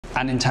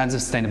And in terms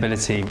of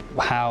sustainability,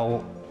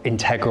 how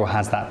integral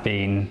has that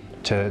been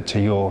to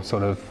your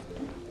sort of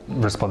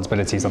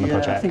responsibilities on the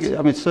project? I think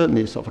it's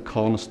certainly sort of a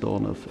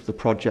cornerstone of the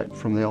project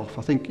from the off.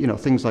 I think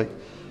things like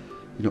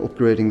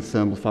upgrading the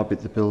thermal fabric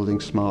of the building,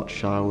 smart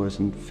showers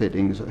and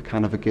fittings are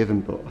kind of a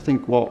given, but I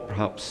think what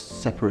perhaps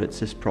separates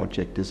this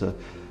project is a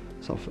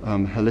sort of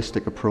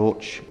holistic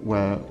approach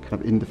where kind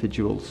of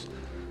individuals,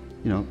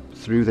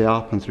 through the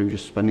app and through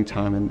just spending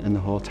time in the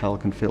hotel,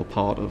 can feel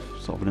part of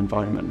sort of an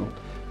environmental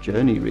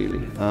journey, really.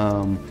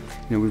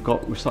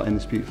 We're sat in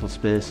this beautiful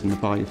space, and the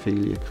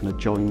biophilia kind of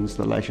joins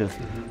the leisure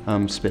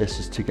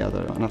spaces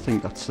together, and I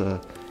think that's a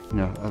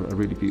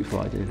really beautiful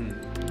idea.